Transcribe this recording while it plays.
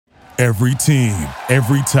Every team,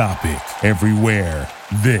 every topic, everywhere.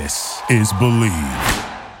 This is Believe.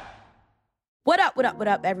 What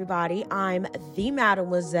up, everybody? I'm the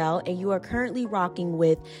Mademoiselle, and you are currently rocking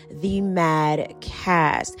with the Mad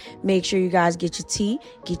Cast. Make sure you guys get your tea,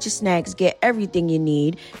 get your snacks, get everything you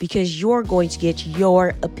need, because you're going to get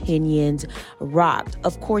your opinions rocked.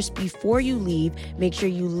 Of course, before you leave, make sure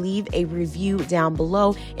you leave a review down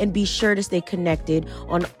below, and be sure to stay connected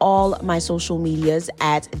on all my social medias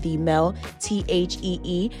at the Mel,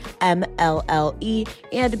 TheeMlle,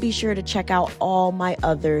 and be sure to check out all my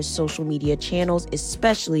other social media channels,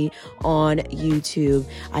 especially on YouTube.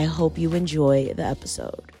 I hope you enjoy the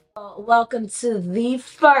episode. Welcome to the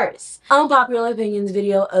first Unpopular Opinions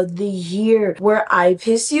video of the year, where I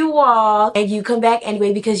piss you off and you come back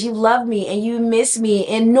anyway because you love me and you miss me,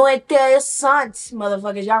 and no interessant,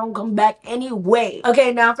 motherfuckers, y'all gonna come back anyway.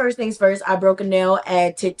 Okay, now first things first, I broke a nail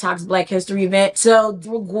at TikTok's Black History event, so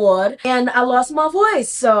disregard, and I lost my voice,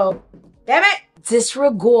 so damn it.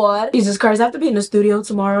 Disregard. Jesus Christ, I have to be in the studio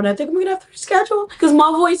tomorrow, and I think I'm gonna have to reschedule because my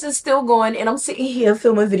voice is still going and I'm sitting here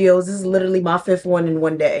filming videos. This is literally my 5th one in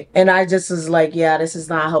one day, and I just was like, yeah, this is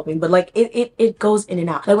not helping. But like it goes in and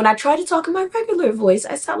out. Like when I try to talk in my regular voice,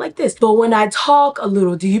 I sound like this, but when I talk a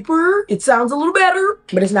little deeper, it sounds a little better,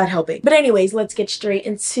 but it's not helping. But anyways, let's get straight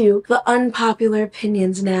into the unpopular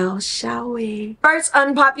opinions now, shall we? First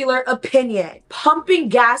unpopular opinion: pumping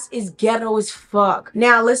gas is ghetto as fuck.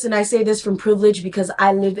 Now listen, I say this from privilege because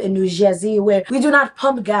I live in New Jersey, where we do not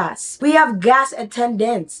pump gas. We have gas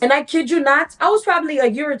attendants. And I kid you not, I was probably a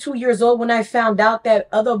year or 2 years old when I found out that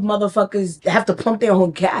other motherfuckers have to pump their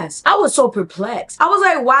own gas. I was so perplexed. I was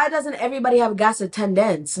like, why doesn't everybody have gas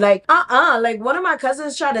attendants? Like, like one of my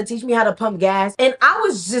cousins tried to teach me how to pump gas, and I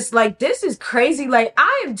was just like, this is crazy. Like,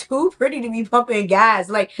 I am too pretty to be pumping gas.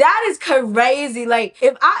 Like, that is crazy. Like,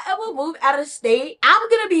 if I ever move out of state, I'm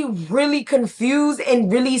gonna be really confused and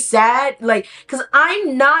really sad. Like, because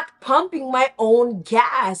I'm not pumping my own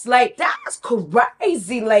gas. Like, that's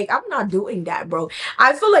crazy. Like, I'm not doing that, bro.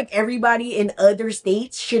 I feel like everybody in other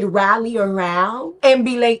states should rally around and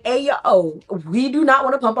be like, hey, yo, we do not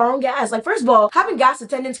want to pump our own gas. Like, first of all, having gas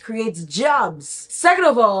attendants creates jobs. Second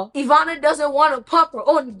of all, Ivana doesn't want to pump her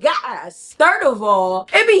own gas. Third of all,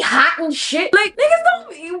 it be hot and shit. Like, niggas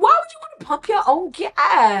don't, why would you want to pump your own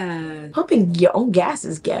gas? Pumping your own gas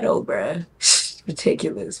is ghetto, bruh.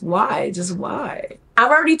 Ridiculous. Why? Just why? I've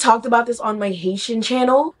already talked about this on my Haitian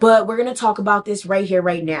channel, but we're gonna talk about this right here,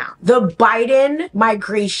 right now. The Biden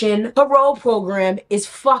migration parole program is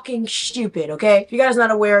fucking stupid, okay? If you guys are not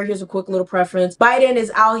aware, here's a quick little preference. Biden is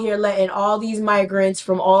out here letting all these migrants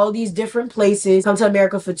from all these different places come to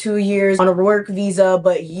America for 2 years on a work visa,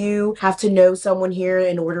 but you have to know someone here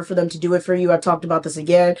in order for them to do it for you. I've talked about this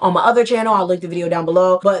again on my other channel. I'll link the video down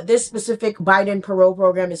below. But this specific Biden parole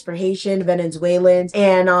program is for Haitian, Venezuelans,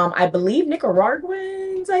 and I believe Nicaraguan,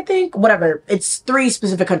 I think, whatever. It's 3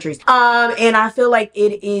 specific countries. And I feel like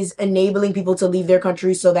it is enabling people to leave their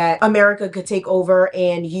country so that America could take over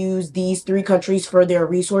and use these 3 countries for their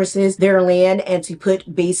resources, their land, and to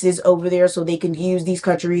put bases over there so they can use these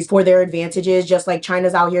countries for their advantages, just like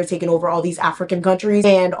China's out here taking over all these African countries,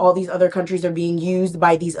 and all these other countries are being used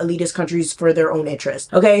by these elitist countries for their own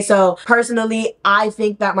interest. Okay, so personally, I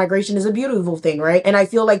think that migration is a beautiful thing, right? And I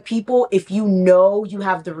feel like people, if you know you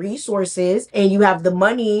have the resources and you have the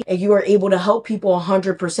money and you are able to help people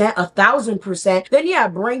 100%, 1000%, then yeah,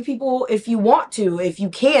 bring people if you want to, if you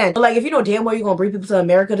can. But like, if you know damn well you're gonna bring people to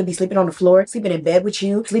America to be sleeping on the floor, sleeping in bed with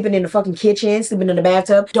you, sleeping in the fucking kitchen, sleeping in the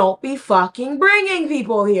bathtub, don't be fucking bringing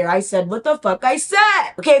people here. I said what the fuck I said.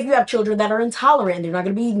 Okay, if you have children that are intolerant and they're not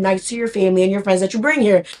gonna be nice to your family and your friends that you bring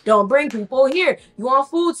here, don't bring people here. You want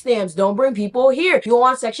food stamps, don't bring people here. You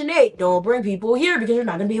want Section 8, don't bring people here, because you're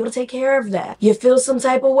not gonna be able to take care of that. You feel some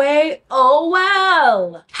type of way? Oh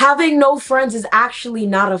well. Having no friends is actually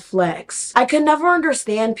not a flex. I could never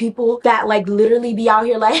understand people that like literally be out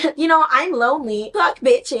here like, you know, I'm lonely. Fuck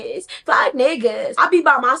bitches. Fuck niggas. I be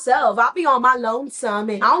by myself. I be on my lonesome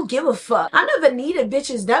and I don't give a fuck. I never needed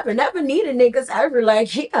bitches, never needed niggas ever.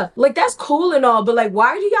 Like, yeah, like that's cool and all, but like,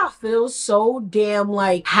 why do y'all feel so damn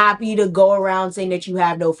like happy to go around saying that you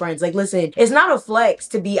have no friends? Like, listen, it's not a flex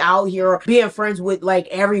to be out here being friends with like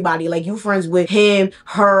everybody. Like, you friends with him,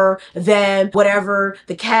 her, them, whatever. hamster,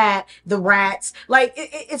 the cat, the rats. Like,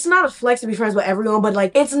 it's not a flex to be friends with everyone, but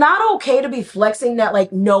like, it's not okay to be flexing that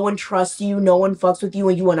like no one trusts you, no one fucks with you,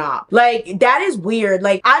 and you and I. Like, that is weird.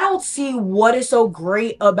 Like, I don't see what is so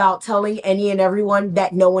great about telling any and everyone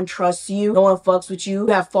that no one trusts you, no one fucks with you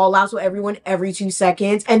have fallouts with everyone every 2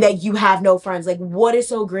 seconds, and that you have no friends. Like, what is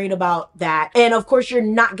so great about that? And of course, you're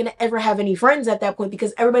not gonna ever have any friends at that point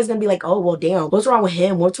because everybody's gonna be like, oh, well, damn, what's wrong with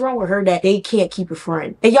him? What's wrong with her that they can't keep a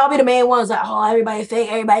friend? And y'all be the main ones like, oh, everybody's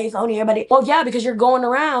fake, everybody's phony, everybody. Well, yeah, because you're going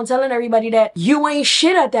around telling everybody that you ain't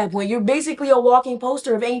shit at that point. You're basically a walking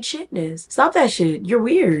poster of ain't shitness. Stop that shit. You're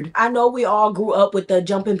weird. I know we all grew up with the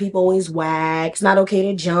jumping people is whack. It's not okay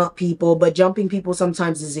to jump people, but jumping people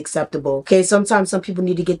sometimes is acceptable. Okay, sometimes some people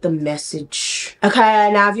need to get the message.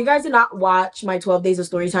 Okay, now if you guys did not watch my 12 days of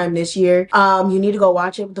story time this year, you need to go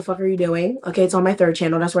watch it. What the fuck are you doing? Okay, it's on my 3rd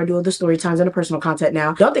channel. That's where I do all the story times and the personal content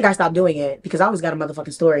now. Don't think I stopped doing it because I always got a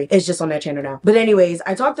motherfucking story. It's just on that channel now. But anyways,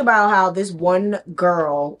 I talked about how this one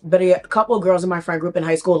girl, but a couple of girls in my friend group in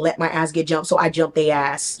high school let my ass get jumped, so I jumped their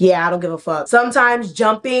ass. Yeah, I don't give a fuck. Sometimes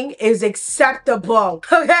jumping is acceptable.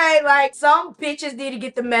 Okay, like some bitches need to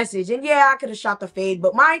get the message. And yeah, I could have shot the fade,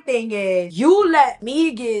 but my thing is, you let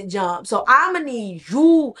me get jumped, so I'ma need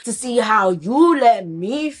you to see how you let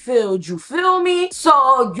me feel. You feel me?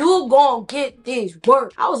 So you gon' get this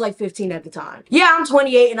work. I was like 15 at the time. Yeah, I'm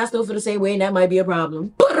 28 and I still feel the same way, and that might be a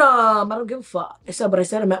problem. But I don't give a fuck. I said what I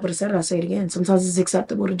said, I meant what I said, and I say it again. Sometimes it's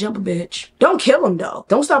acceptable to jump a bitch. Don't kill him though.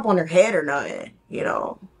 Don't stop on her head or nothing. You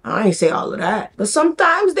know, I ain't say all of that. But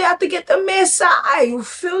sometimes they have to get the message, you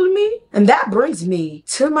feel me? And that brings me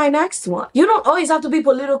to my next one. You don't always have to be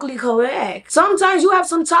politically correct. Sometimes you have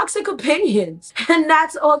some toxic opinions, and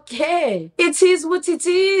that's okay. It is what it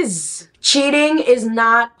is. Cheating is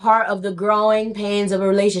not part of the growing pains of a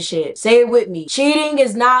relationship. Say it with me. Cheating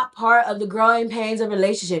is not part of the growing pains of a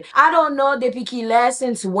relationship. I don't know the picky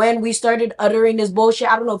lessons when we started uttering this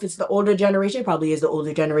bullshit. I don't know if it's the older generation. It probably is the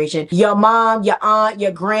older generation. Your mom, your aunt,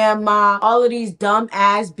 your grandma, all of these dumb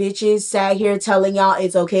ass bitches sat here telling y'all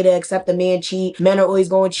it's okay to accept a man cheat. Men are always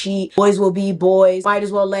going to cheat. Boys will be boys. Might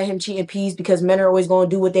as well let him cheat in peace because men are always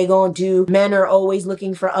going to do what they going to do. Men are always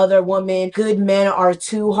looking for other women. Good men are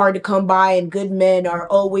too hard to come by, and good men are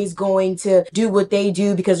always going to do what they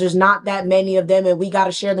do because there's not that many of them and we got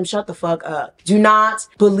to share them. Shut the fuck up. Do not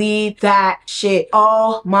believe that shit.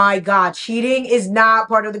 Oh my God. Cheating is not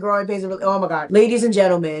part of the growing pains of, oh my God. Ladies and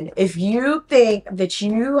gentlemen, if you think that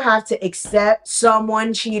you have to accept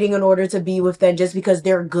someone cheating in order to be with them just because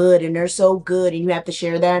they're good and they're so good and you have to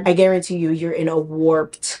share that, I guarantee you, you're in a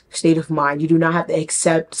warped state of mind. You do not have to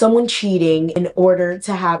accept someone cheating in order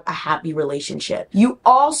to have a happy relationship. You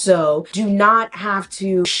also do not have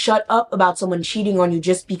to shut up about someone cheating on you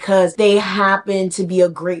just because they happen to be a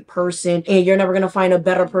great person and you're never gonna find a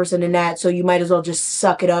better person than that, so you might as well just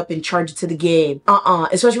suck it up and charge it to the game.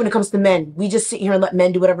 Especially when it comes to men. We just sit here and let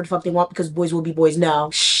men do whatever the fuck they want because boys will be boys. No.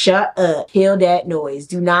 Shut up. Kill that noise.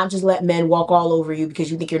 Do not just let men walk all over you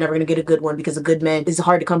because you think you're never gonna get a good one, because a good man is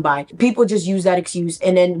hard to come by. People just use that excuse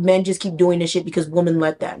and then men just keep doing this shit because women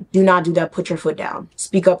let them. Do not do that. Put your foot down.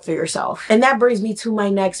 Speak up for yourself. And that brings me to my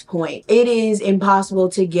next point. It is impossible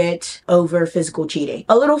to get over physical cheating.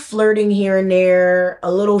 A little flirting here and there,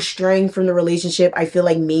 a little straying from the relationship, I feel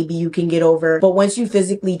like maybe you can get over. But once you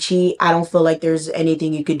physically cheat, I don't feel like there's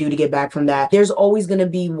anything you could do to get back from that. There's always gonna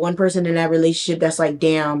be one person in that relationship that's like,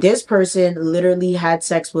 damn, this person literally had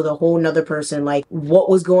sex with a whole nother person. Like, what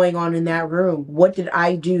was going on in that room? What did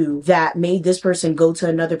I do that made this person go to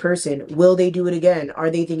another person? Will they do it again? Are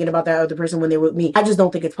they thinking about that other person when they were with me? I just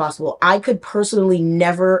don't think it's possible. I could personally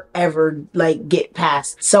never ever like get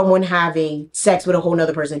past someone having sex with a whole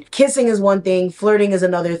nother person. Kissing is one thing, flirting is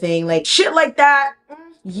another thing. Like shit like that,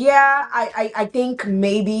 yeah, I think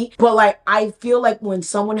maybe, but like I feel like when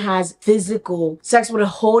someone has physical sex with a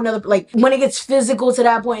whole nother, like when it gets physical to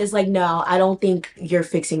that point, it's like, no, I don't think you're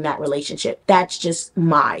fixing that relationship. That's just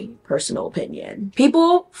my personal opinion.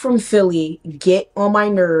 People from Philly get on my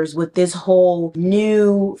nerves with this whole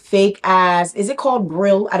new fake ass, is it called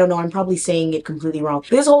Brill? I don't know, I'm probably saying it completely wrong.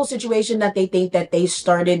 This whole situation that they think that they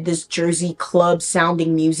started this Jersey club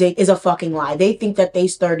sounding music is a fucking lie. They think that they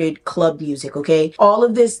started club music, okay? All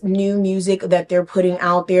of this new music that they're putting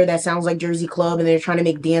out there that sounds like Jersey Club and they're trying to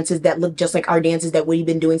make dances that look just like our dances that we've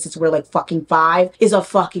been doing since we're like fucking 5 is a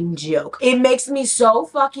fucking joke. It makes me so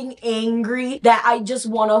fucking angry that I just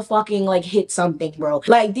want to fucking like hit something, bro.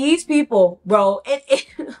 Like these people, bro,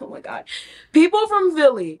 Oh my God. People from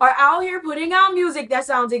Philly are out here putting out music that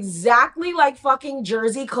sounds exactly like fucking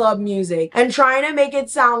Jersey club music and trying to make it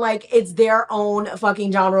sound like it's their own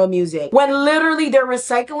fucking genre of music, when literally they're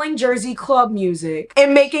recycling Jersey club music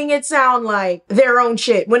and making it sound like their own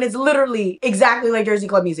shit, when it's literally exactly like Jersey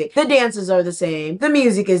club music. The dances are the same, the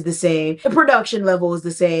music is the same, the production level is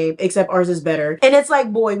the same, except ours is better. And it's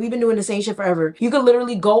like, boy, we've been doing the same shit forever. You could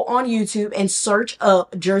literally go on YouTube and search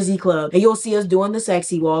up Jersey club and you'll see us doing the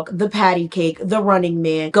sexy walk, the patty cake, the running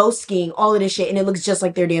man, go skiing, all of this shit, and it looks just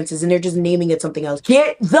like their dances and they're just naming it something else.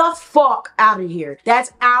 Get the fuck out of here.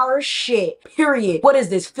 That's our shit, period. What is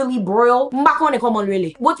this, Philly broil?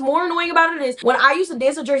 Really. What's more annoying about it is when I used to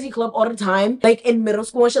dance at Jersey club all the time, like in middle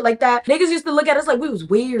school and shit like that, niggas used to look at us like we was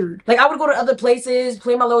weird. Like I would go to other places,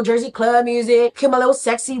 play my little Jersey club music, play my little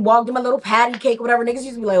sexy walk, do my little patty cake, whatever. Niggas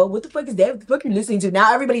used to be like, oh, what the fuck is that? What the fuck are you listening to?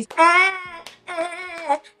 Now everybody's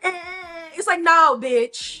it's like, no,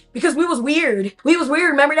 bitch. Because we was weird. We was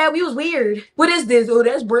weird. Remember that? We was weird. What is this? Oh,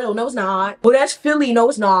 that's Brill. No, it's not. Oh, that's Philly. No,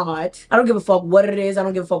 it's not. I don't give a fuck what it is. I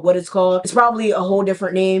don't give a fuck what it's called. It's probably a whole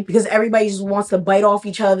different name because everybody just wants to bite off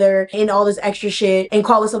each other and all this extra shit and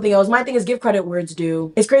call it something else. My thing is give credit where it's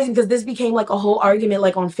due. It's crazy because this became like a whole argument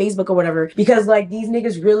like on Facebook or whatever because like these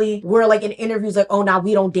niggas really were like in interviews like, oh, nah,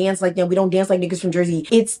 we don't dance like them. We don't dance like niggas from Jersey.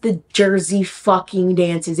 It's the Jersey fucking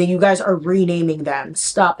dances and you guys are renaming them.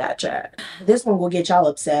 Stop that chat. This one will get y'all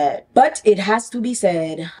upset, but it has to be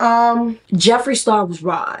said. Jeffree Star was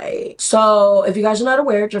right. So if you guys are not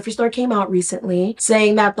aware, Jeffree Star came out recently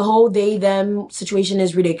saying that the whole they them situation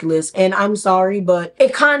is ridiculous, and I'm sorry, but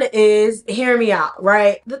it kind of is. Hear me out,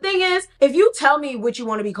 right? The thing is, if you tell me what you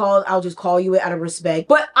want to be called, I'll just call you it out of respect,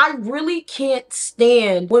 but I really can't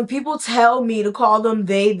stand when people tell me to call them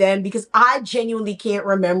they them because I genuinely can't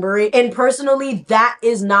remember it, and personally that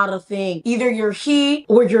is not a thing. Either you're he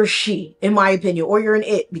or you're she, in my opinion, or you're an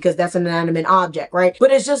it because that's an inanimate object, right?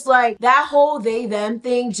 But it's just like that whole they them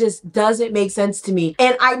thing just doesn't make sense to me.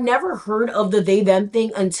 And I never heard of the they them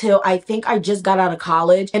thing until I think I just got out of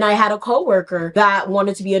college and I had a coworker that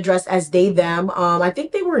wanted to be addressed as they them. I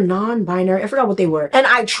think they were non-binary. I forgot what they were. And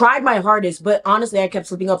I tried my hardest, but honestly I kept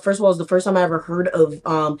slipping up. First of all, it was the first time I ever heard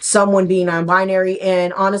of someone being non-binary,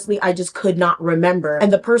 and honestly I just could not remember.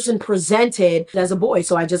 And the person presented as a boy,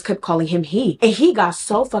 so I just kept calling him he. And he got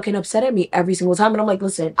so fucking upset at me every single time. And I'm like,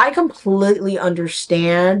 listen, I completely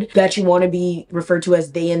understand that you want to be referred to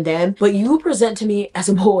as they and them, but you present to me as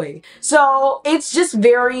a boy. So it's just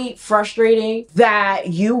very frustrating that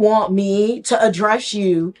you want me to address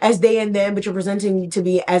you as they and them, but you're presenting me to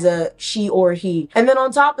be as a she or he. And then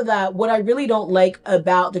on top of that, what I really don't like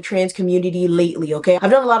about the trans community lately, okay,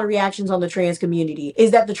 I've done a lot of reactions on the trans community,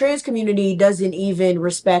 is that the trans community doesn't even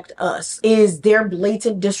respect us, is their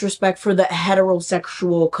blatant disrespect for the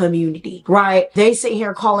heterosexual community, right? They sit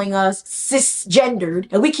here calling us cisgendered,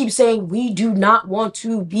 and we keep saying we do not want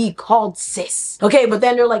to be called cis. Okay, but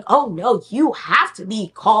then they're like, oh no, you have to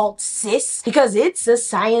be called cis because it's a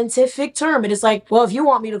scientific term. And it's like, well, if you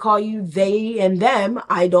want me to call you they and them,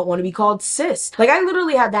 I don't want to be called cis. Like, I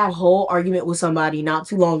literally had that whole argument with somebody not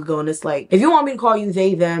too long ago, and it's like, if you want me to call you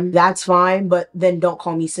they, them, that's fine, but then don't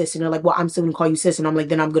call me cis. And they're like, well, I'm still gonna call you cis. And I'm like,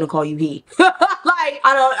 then I'm gonna call you he. Like,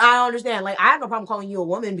 I don't understand. Like, I have no problem calling you a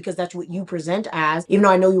woman because that's what you present as. Even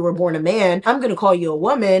though I know you were born a man, I'm gonna call you a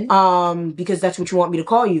woman because that's what you want me to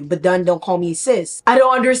call you, but then don't call me cis. I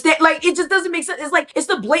don't understand. Like, it just doesn't make sense. It's like, it's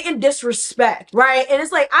the blatant disrespect, right? And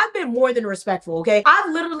it's like, I've been more than respectful, okay?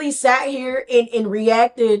 I've literally sat here and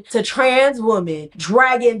reacted to trans women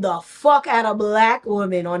dragging the fuck out of black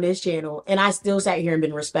women on this channel, and I still sat here and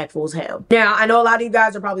been respectful as hell. Now, I know a lot of you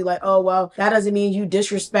guys are probably like, oh, well, that doesn't mean you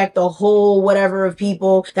disrespect the whole whatever of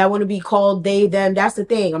people that want to be called they, them. That's the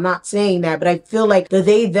thing. I'm not saying that, but I feel like the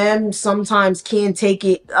they, them sometimes can take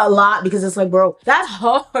it a lot because it's like, bro, that's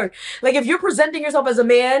hard. Like, if you're presenting yourself as a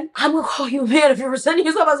man, I'm gonna call you a man. If you're presenting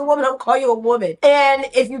yourself as a woman, I'm gonna call you a woman. And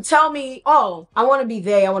if you tell me, oh, I want to be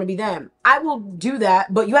they, I want to be them, I will do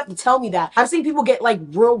that, but you have to tell me that. I've seen people get like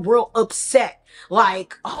real upset.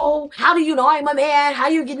 Like, oh, how do you know I'm a man? How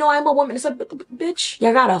do you know I'm a woman? It's like, bitch,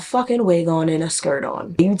 you got a fucking wig on and a skirt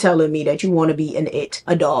on. You telling me that you want to be an it,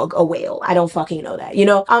 a dog, a whale. I don't fucking know that, you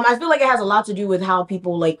know? I feel like it has a lot to do with how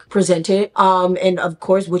people like present it. And of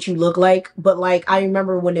course what you look like. But like, I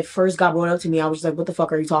remember when it first got brought up to me, I was just like, what the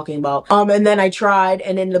fuck are you talking about? And then I tried,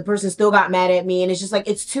 and then the person still got mad at me, and it's just like,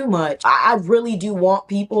 it's too much. I really do want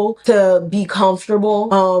people to be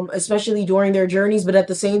comfortable, especially during their journeys. But at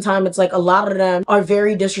the same time, it's like a lot of them are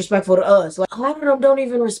very disrespectful to us. Like, a lot of them don't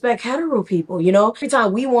even respect hetero people, you know? Every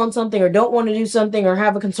time we want something or don't want to do something or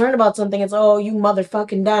have a concern about something, it's, oh, you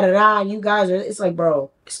motherfucking da-da-da, you guys are, it's like,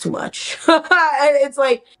 bro, it's too much. It's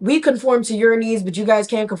like, we conform to your needs, but you guys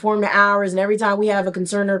can't conform to ours. And every time we have a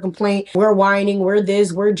concern or complaint, we're whining, we're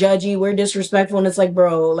this, we're judgy, we're disrespectful. And it's like,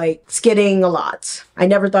 bro, like, it's getting a lot. I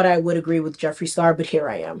never thought I would agree with Jeffree Star, but here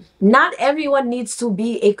I am. Not everyone needs to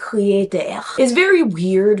be a creator. It's very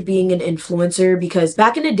weird being an influencer, because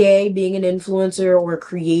back in the day, being an influencer or a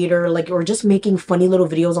creator, like, or just making funny little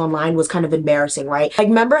videos online was kind of embarrassing, right? Like,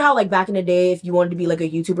 remember how, like, back in the day, if you wanted to be like a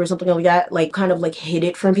YouTuber or something like that, like, kind of like hid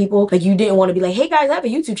it from people. Like, you didn't want to be like, hey guys, I have a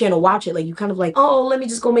YouTube channel, watch it. Like, you kind of like, oh, let me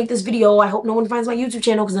just go make this video. I hope no one finds my YouTube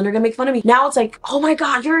channel because then they're gonna make fun of me. Now it's like, oh my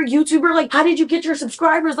god, you're a YouTuber. Like, how did you get your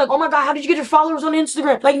subscribers? Like, oh my god, how did you get your followers on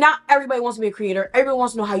Instagram? Like, not everybody wants to be a creator. Everybody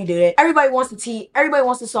wants to know how you did it. Everybody wants the tea. Everybody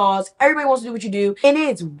wants the sauce. Everybody wants to do what you do. And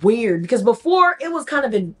it's weird because before it was kind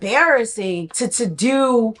of embarrassing to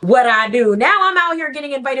do what I do. Now I'm out here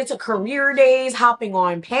getting invited to career days, hopping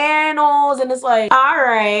on panels, and it's like, all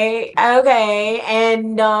right, okay.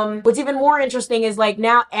 And what's even more interesting is, like,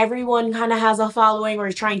 now everyone kind of has a following or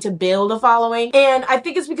is trying to build a following. And I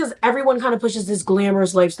think it's because everyone kind of pushes this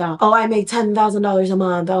glamorous lifestyle. Oh, I make $10,000 a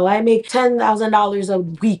month. Oh, I make $10,000 a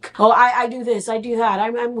week. Oh, I do this, I do that.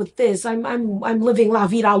 I'm with this. I'm living la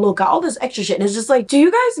vida loca. All this extra shit. And it's just like, do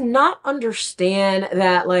you guys not understand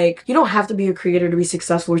that, like, you don't have to be a creator to be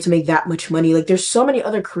successful or to make that much money? Like, there's so many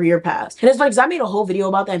other career paths. And it's funny because I made a whole video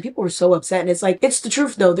about that and people were so upset. And it's like, it's the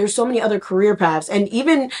truth though. There's so many other career paths. And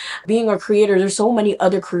even being a creator, there's so many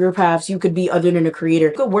other career paths you could be other than a creator.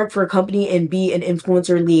 You could work for a company and be an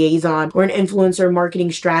influencer liaison or an influencer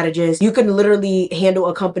marketing strategist. You can literally handle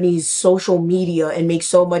a company's social media and make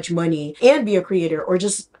so much money and be a creator, or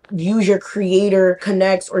just use your creator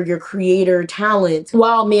connects or your creator talent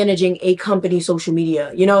while managing a company social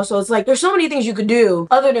media, you know? So it's like, there's so many things you could do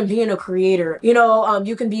other than being a creator. You know,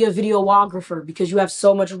 you can be a videographer because you have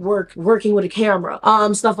so much work working with a camera,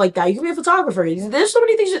 stuff like that. You can be a photographer. There's so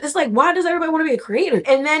many things. It's like, why does everybody want to be a creator?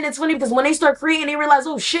 And then it's funny because when they start creating, they realize,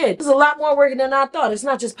 oh shit, there's a lot more work than I thought. It's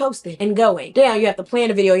not just posting and going. Damn, you have to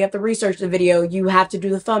plan a video, you have to research the video, you have to do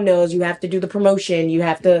the thumbnails, you have to do the promotion, you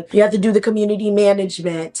have to do the community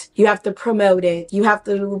management. You have to promote it. You have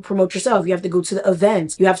to promote yourself. You have to go to the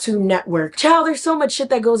events. You have to network. Child, there's so much shit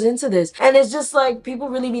that goes into this. And it's just like, people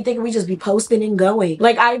really be thinking we just be posting and going.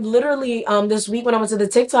 Like, I literally, this week when I went to the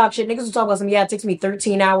TikTok shit, niggas was talking about some, yeah, it takes me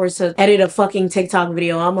 13 hours to edit a fucking TikTok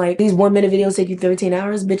video. I'm like, these 1 minute videos take you 13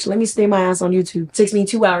 hours? Bitch, let me stay my ass on YouTube. It takes me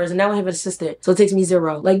 2 hours and now I have an assistant. So it takes me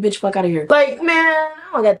 0. Like, bitch, fuck out of here. Like, man, I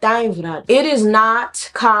don't got time for that. It is not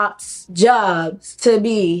cops' jobs to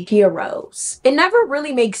be heroes. It never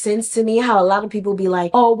really makes sense to me how a lot of people be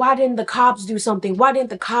like, oh, why didn't the cops do something? Why didn't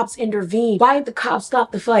the cops intervene? Why didn't the cops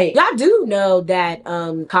stop the fight? Y'all do know that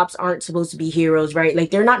cops aren't supposed to be heroes, right?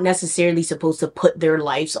 Like, they're not necessarily supposed to put their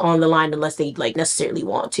lives on the line unless they, like, necessarily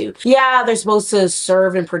want to. Yeah, they're supposed to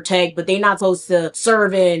serve and protect, but they're not supposed to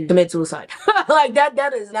serve and commit suicide. Like,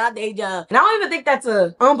 that is not their job. And I don't even think that's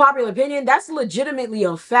a unpopular opinion. That's legitimately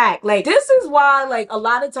a fact. Like, this is why, like, a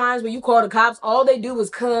lot of times when you call the cops, all they do is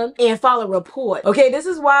come and file a report. Okay, this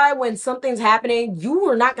is why when something's happening, you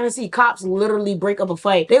are not gonna see cops literally break up a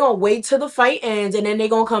fight. They're gonna wait till the fight ends and then they're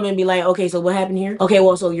gonna come and be like, okay, so what happened here? Okay,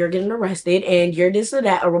 well, so you're getting arrested and you're this or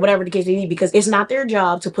that or whatever the case may be, because it's not their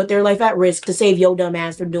job to put their life at risk to save your dumb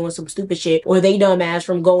ass from doing some stupid shit or they dumb ass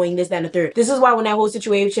from going this, that, and the third. This is why when that whole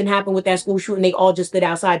situation happened with that school shooting, they all just stood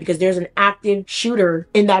outside because there's an active shooter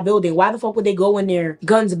in that building. Why the fuck would they go in there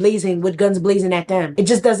guns blazing with guns blazing at them? It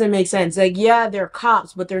just doesn't make sense. Like, yeah, they're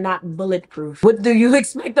cops, but they're not bulletproof. What do you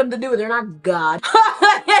expect them to do? They're not God.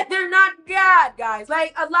 They're not God, guys.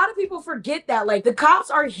 Like, a lot of people forget that. Like, the cops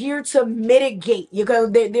are here to mitigate. You know,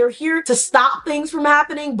 they're here to stop things from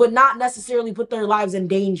happening, but not necessarily put their lives in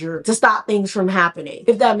danger to stop things from happening,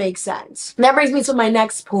 if that makes sense. And that brings me to my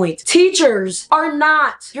next point. Teachers are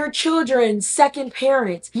not your children's second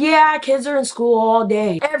parents. Yeah, kids are in school all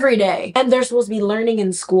day, every day, and they're supposed to be learning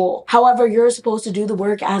in school. However, you're supposed to do the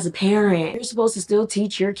work as a parent. You're supposed to still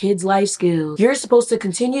teach your kids life skills. You're supposed to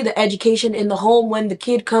continue the education in the home when the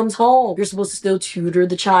kid comes home. You're supposed to still tutor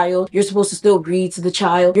the child. You're supposed to still read to the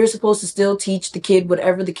child. You're supposed to still teach the kid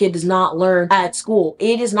whatever the kid does not learn at school.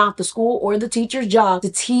 It is not the school or the teacher's job to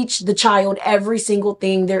teach the child every single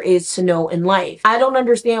thing there is to know in life. I don't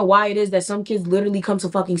understand why it is that some kids literally come to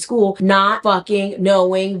fucking school not fucking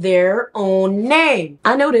knowing their own name.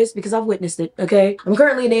 I know this because I've witnessed it, okay? I'm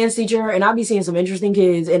currently a dance teacher and I'll be seeing some interesting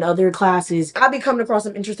kids in other classes. I'll be coming across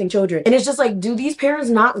some interesting children. And it's just like, do these parents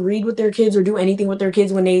not read with their kids or do anything with their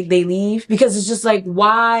kids when they leave leave, because it's just like,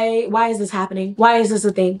 why is this happening? Why is this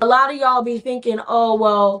a thing? A lot of y'all be thinking, oh,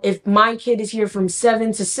 well, if my kid is here from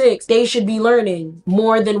 7 to 6, they should be learning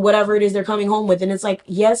more than whatever it is they're coming home with. And it's like,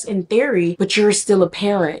 yes, in theory, but you're still a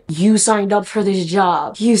parent. You signed up for this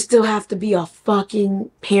job. You still have to be a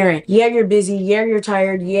fucking parent. Yeah, you're busy. Yeah, you're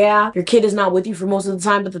tired. Yeah, your kid is not with you for most of the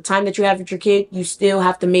time, but the time that you have with your kid, you still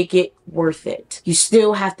have to make it worth it. You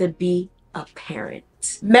still have to be a parent.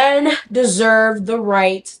 Men deserve the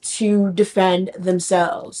right to defend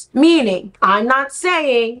themselves. Meaning, I'm not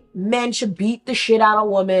saying men should beat the shit out of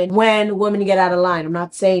women when women get out of line. I'm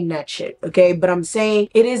not saying that shit, okay? But I'm saying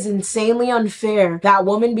it is insanely unfair that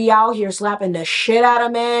women be out here slapping the shit out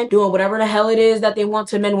of men, doing whatever the hell it is that they want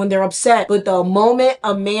to men when they're upset. But the moment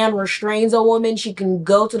a man restrains a woman, she can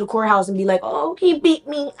go to the courthouse and be like, oh, he beat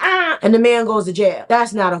me, and the man goes to jail.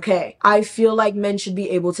 That's not okay. I feel like men should be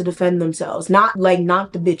able to defend themselves. Not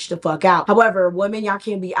knock the bitch the fuck out. However, women, y'all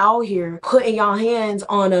can't be out here putting y'all hands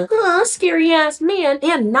on a scary ass man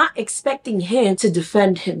and not expecting him to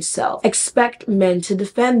defend himself. Expect men to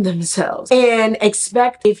defend themselves. And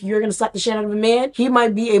expect, if you're gonna slap the shit out of a man, he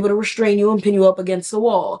might be able to restrain you and pin you up against the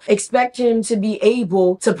wall. Expect him to be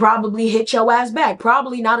able to probably hit your ass back.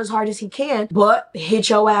 Probably not as hard as he can, but hit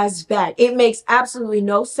your ass back. It makes absolutely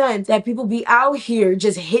no sense that people be out here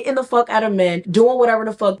just hitting the fuck out of men, doing whatever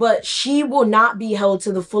the fuck, but she will not be held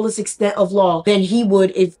to the fullest extent of law than he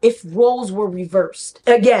would if roles were reversed.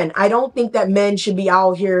 Again, I don't think that men should be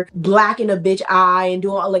out here blacking a bitch eye and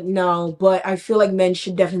doing all, like, no, but I feel like men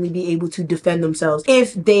should definitely be able to defend themselves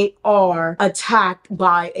if they are attacked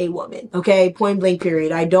by a woman. Okay, point blank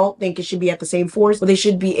period. I don't think it should be at the same force, but they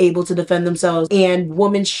should be able to defend themselves, and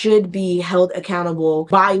women should be held accountable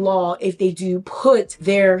by law if they do put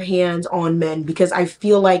their hands on men, because I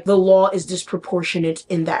feel like the law is disproportionate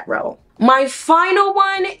in that realm. My final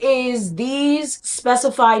one is these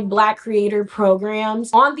specified Black creator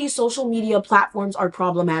programs on these social media platforms are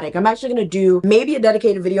problematic. I'm actually going to do maybe a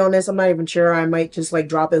dedicated video on this. I'm not even sure. I might just like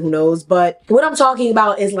drop it. Who knows? But what I'm talking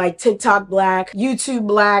about is like TikTok Black, YouTube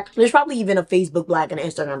Black. There's probably even a Facebook Black and an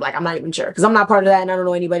Instagram Black. I'm not even sure because I'm not part of that and I don't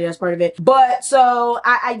know anybody that's part of it. But so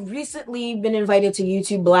I recently been invited to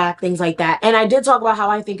YouTube Black, things like that. And I did talk about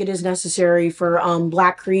how I think it is necessary for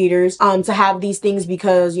Black creators to have these things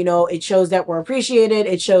because, you know, it shows that we're appreciated.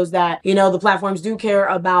 It shows that, you know, the platforms do care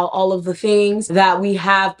about all of the things that we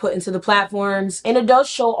have put into the platforms. And it does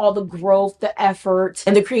show all the growth, the effort,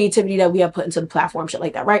 and the creativity that we have put into the platform, shit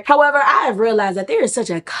like that, right? However, I have realized that there is such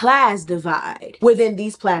a class divide within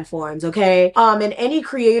these platforms, okay? And any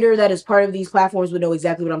creator that is part of these platforms would know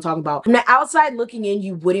exactly what I'm talking about. From the outside looking in,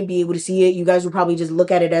 you wouldn't be able to see it. You guys would probably just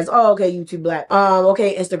look at it as, oh, okay, YouTube Black,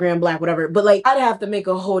 okay, Instagram Black, whatever. But like, I'd have to make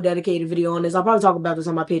a whole dedicated video on this. I'll probably talk about this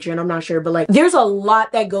on my Patreon. I'm not sure, but like, there's a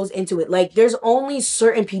lot that goes into it. Like, there's only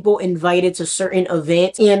certain people invited to certain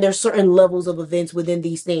events, and there's certain levels of events within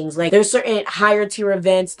these things. Like, there's certain higher tier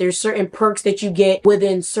events, there's certain perks that you get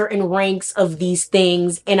within certain ranks of these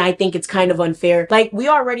things, and I think it's kind of unfair. Like, we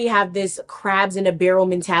already have this crabs in a barrel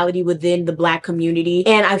mentality within the Black community,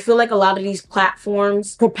 and I feel like a lot of these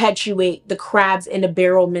platforms perpetuate the crabs in a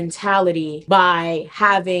barrel mentality by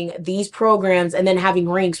having these programs and then having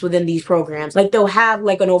ranks within these programs. Like, they'll have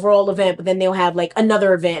like an overall event, but then they'll have like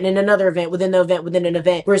another event and another event within the event within an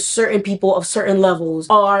event where certain people of certain levels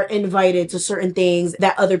are invited to certain things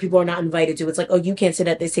that other people are not invited to. It's like, oh, you can't sit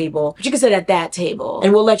at this table, but you can sit at that table,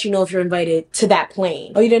 and we'll let you know if you're invited to that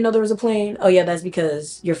plane. Oh, you didn't know there was a plane? Oh yeah, that's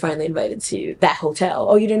because you're finally invited to that hotel.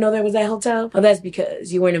 Oh, you didn't know there was that hotel? Oh, that's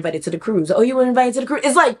because you weren't invited to the cruise. Oh, you weren't invited to the cruise.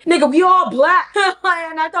 It's like, nigga, we all Black.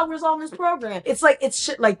 And I thought we was on this program. It's like, it's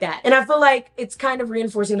shit like that. And I feel like it's kind of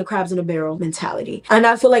reinforcing the crabs in a barrel mentality. And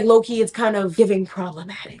I feel like low-key it's kind of giving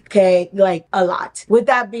problematic, okay? Like, a lot. With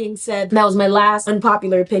that being said, that was my last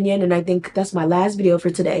unpopular opinion, and I think that's my last video for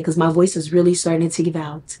today because my voice is really starting to give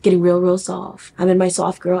out. Getting real soft. I'm in my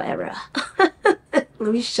soft girl era.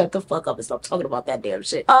 Let me shut the fuck up and stop talking about that damn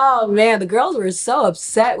shit. Oh man, the girls were so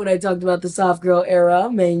upset when I talked about the soft girl era. Oh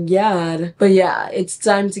my god. But yeah, it's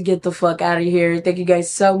time to get the fuck out of here. Thank you guys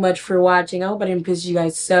so much for watching. I hope I didn't piss you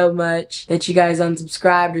guys so much that you guys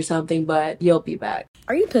unsubscribed or something, but you'll be back.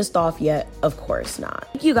 Are you pissed off yet? Of course not.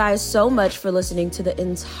 Thank you guys so much for listening to the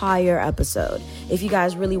entire episode. If you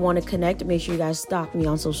guys really want to connect, make sure you guys stalk me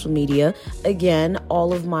on social media. Again,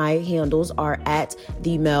 all of my handles are at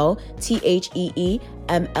TheeMelle, TheeMlle.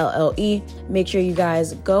 Make sure you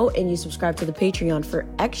guys go and you subscribe to the Patreon for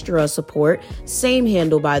extra support. Same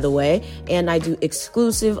handle, by the way. And I do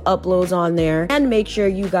exclusive uploads on there. And make sure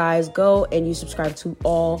you guys go and you subscribe to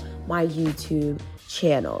all my YouTube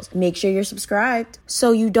channels. Make sure you're subscribed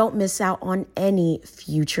so you don't miss out on any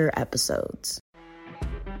future episodes.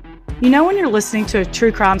 You know when you're listening to a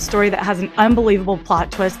true crime story that has an unbelievable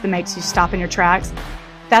plot twist that makes you stop in your tracks?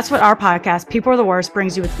 That's what our podcast, People Are the Worst,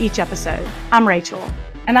 brings you with each episode. I'm Rachel.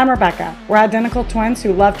 And I'm Rebecca. We're identical twins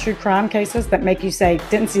who love true crime cases that make you say,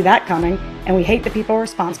 didn't see that coming, and we hate the people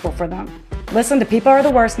responsible for them. Listen to People Are the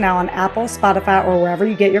Worst now on Apple, Spotify, or wherever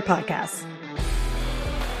you get your podcasts.